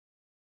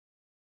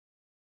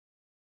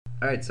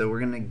Alright, so we're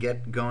going to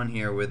get going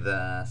here with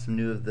some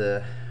new of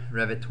the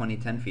Revit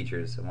 2010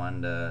 features. I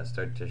wanted to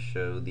start to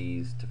show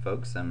these to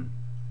folks.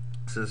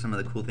 So some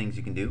of the cool things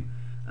you can do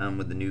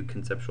with the new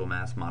conceptual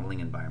mass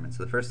modeling environment.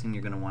 So the first thing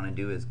you're going to want to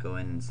do is go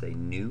in and say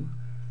New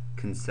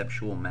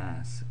Conceptual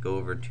Mass. Go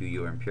over to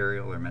your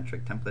imperial or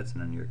metric templates,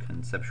 and on your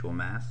conceptual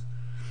mass,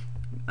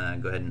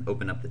 go ahead and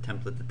open up the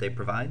template that they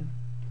provide.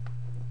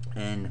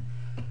 And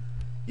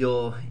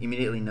you'll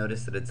immediately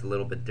notice that it's a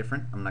little bit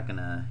different. I'm not going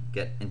to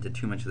get into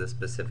too much of the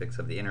specifics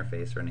of the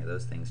interface or any of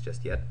those things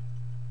just yet,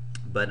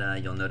 but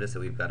you'll notice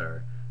that we've got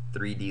our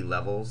 3D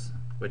levels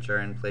which are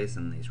in place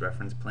in these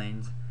reference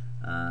planes,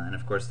 and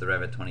of course the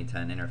Revit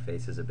 2010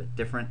 interface is a bit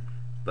different,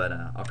 but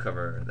I'll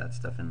cover that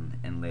stuff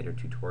in later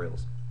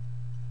tutorials.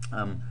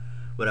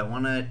 What I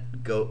want to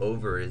go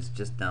over is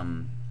just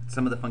some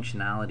of the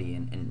functionality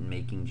in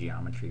making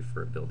geometry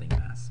for a building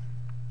mass.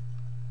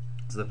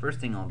 So the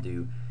first thing I'll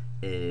do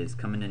is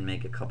come in and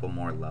make a couple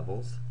more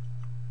levels,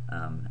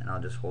 and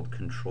I'll just hold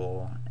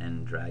Control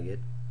and drag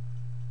it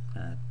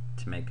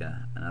to make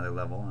another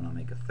level, and I'll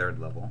make a third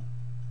level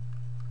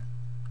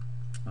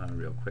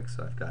real quick.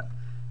 So I've got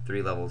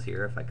 3 levels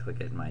here. If I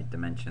click it, my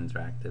dimensions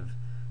are active,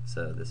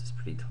 so this is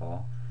pretty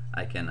tall.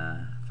 I can,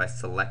 if I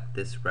select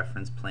this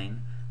reference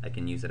plane, I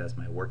can use it as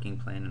my working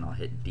plane, and I'll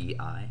hit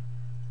DI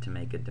to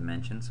make a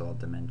dimension. So I'll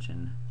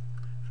dimension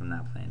from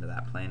that plane to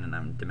that plane, and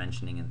I'm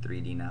dimensioning in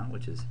 3D now,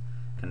 which is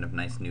kind of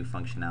nice new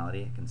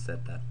functionality. I can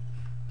set that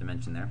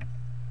dimension there.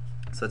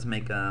 So let's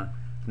make a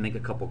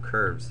couple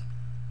curves,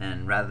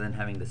 and rather than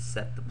having to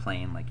set the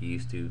plane like you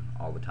used to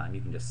all the time,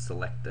 you can just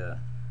select the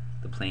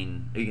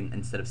plane. You can,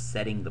 instead of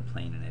setting the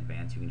plane in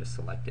advance, you can just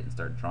select it and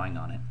start drawing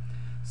on it.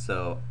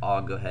 So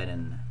I'll go ahead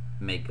and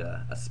make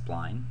a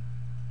spline.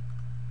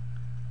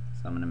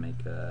 So I'm going to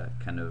make a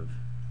kind of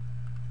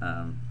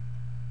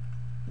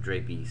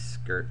drapey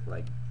skirt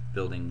like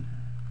building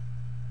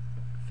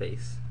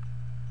face.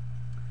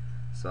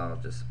 So I'll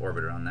just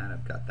orbit around that.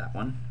 I've got that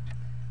one,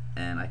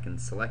 and I can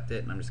select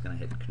it, and I'm just going to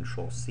hit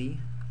Control C,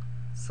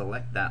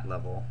 select that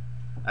level.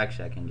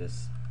 Actually, I can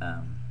just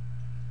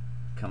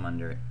come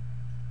under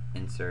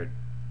Insert,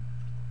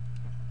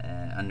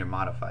 under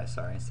Modify,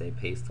 sorry, say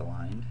Paste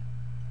Aligned,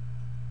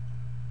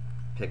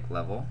 pick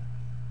Level,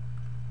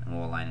 and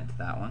we'll align it to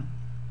that one.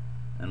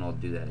 And we'll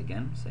do that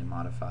again, say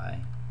Modify,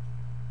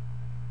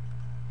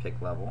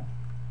 pick Level,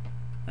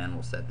 and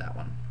we'll set that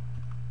one.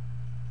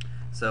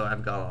 So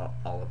I've got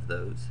all of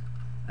those.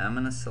 And I'm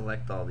going to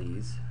select all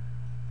these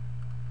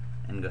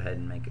and go ahead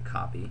and make a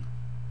copy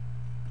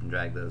and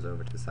drag those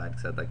over to the side,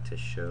 because I'd like to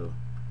show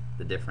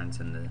the difference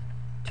in the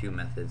two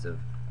methods of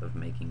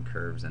making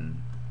curves,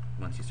 and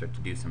once you start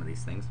to do some of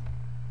these things.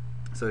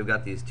 So we've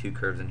got these 2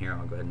 curves in here.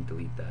 I'll go ahead and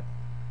delete that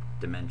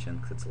dimension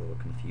because it's a little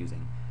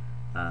confusing.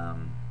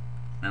 And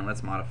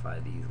let's modify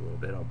these a little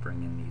bit. I'll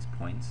bring in these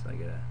points so I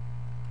get a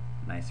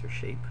nicer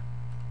shape.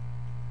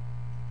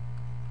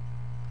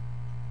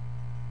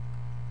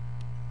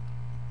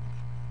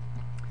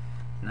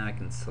 Now I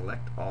can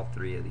select all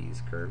 3 of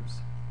these curves,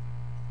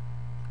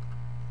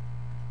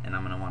 and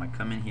I'm going to want to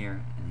come in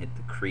here and hit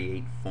the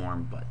Create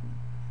Form button.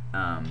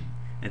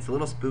 It's a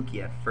little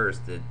spooky at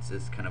first. It's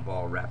just kind of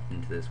all wrapped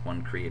into this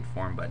one Create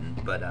Form button,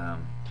 but I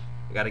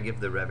got to give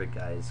the Revit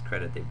guys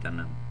credit. They've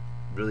done a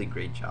really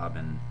great job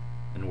in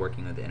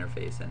working with the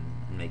interface and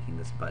making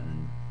this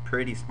button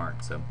pretty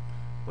smart. So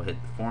we'll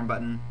hit the Form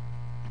button,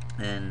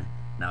 and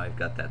now I've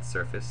got that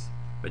surface,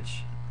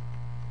 which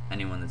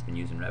anyone that's been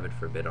using Revit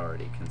for a bit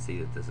already can see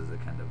that this is a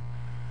kind of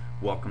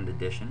welcomed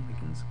addition. We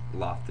can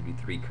loft through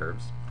 3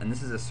 curves, and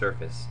this is a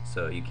surface,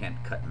 so you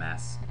can't cut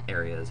mass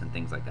areas and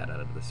things like that out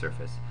of the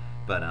surface,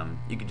 but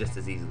you could just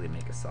as easily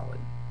make a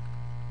solid.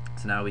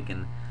 So now we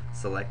can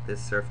select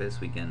this surface.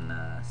 We can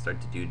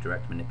start to do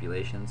direct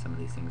manipulation. Some of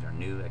these things are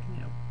new. I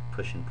can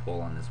push and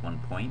pull on this one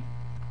point,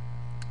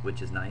 which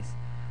is nice.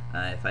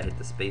 If I hit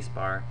the space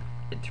bar,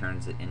 it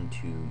turns it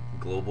into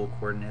global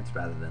coordinates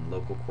rather than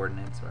local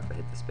coordinates, or if I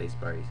hit the space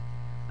bar,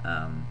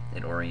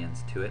 it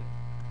orients to it.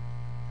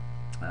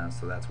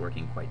 So that's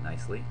working quite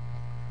nicely.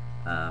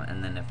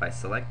 And then if I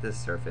select this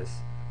surface,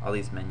 all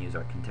these menus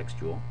are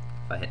contextual.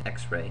 If I hit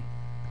X-ray,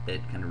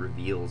 it kind of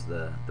reveals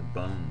the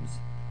bones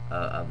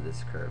of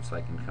this curve. So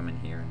I can come in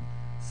here and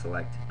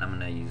select. I'm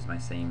going to use my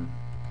same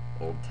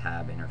old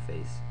tab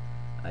interface.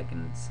 I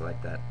can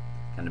select that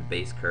kind of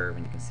base curve,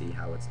 and you can see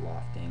how it's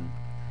lofting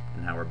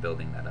and how we're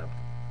building that up.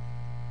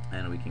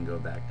 And we can go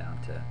back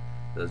down to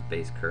those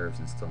base curves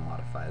and still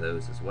modify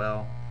those as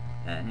well.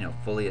 And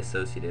fully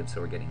associative, so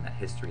we're getting that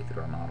history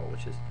through our model,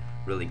 which is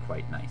really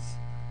quite nice.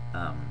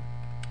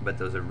 But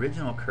those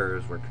original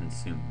curves were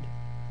consumed.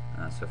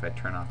 So if I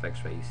turn off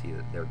X-ray, you see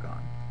that they're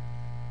gone.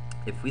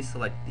 If we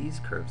select these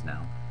curves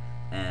now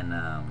and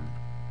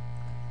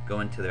go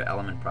into their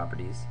element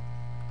properties,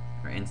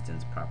 or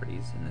instance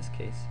properties in this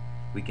case,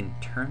 we can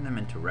turn them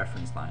into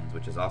reference lines,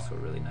 which is also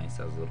really nice.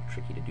 That was a little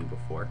tricky to do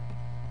before.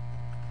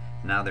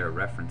 Now they're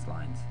reference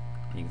lines,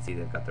 and you can see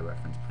they've got the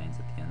reference planes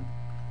at the end.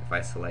 If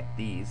I select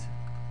these,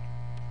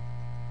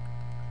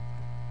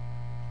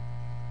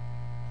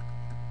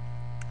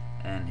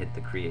 and hit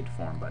the create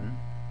form button,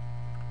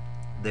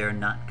 they're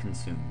not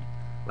consumed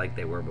like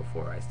they were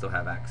before. I still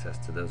have access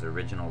to those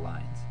original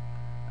lines,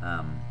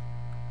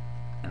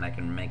 and I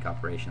can make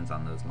operations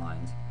on those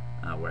lines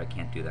where I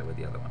can't do that with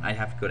the other one. I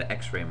have to go to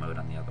X-ray mode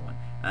on the other one,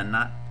 and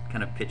not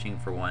kind of pitching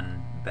for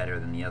one better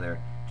than the other,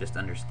 just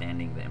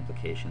understanding the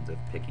implications of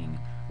picking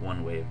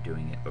one way of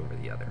doing it over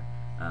the other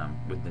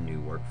with the new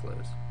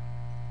workflows.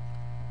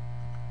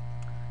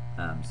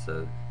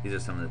 So these are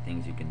some of the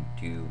things you can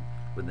do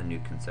with the new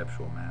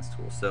conceptual mass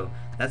tool. So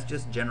that's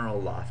just general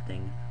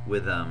lofting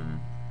with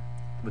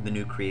the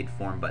new create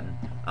form button.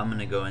 I'm going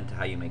to go into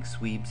how you make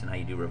sweeps and how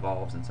you do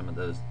revolves and some of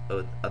those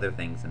other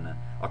things, and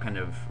I'll kind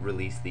of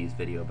release these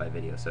video by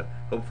video. So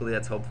hopefully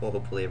that's helpful.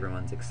 Hopefully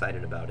everyone's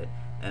excited about it,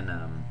 and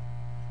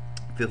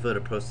feel free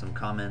to post some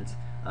comments,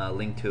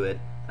 link to it.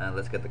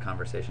 Let's get the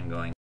conversation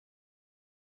going.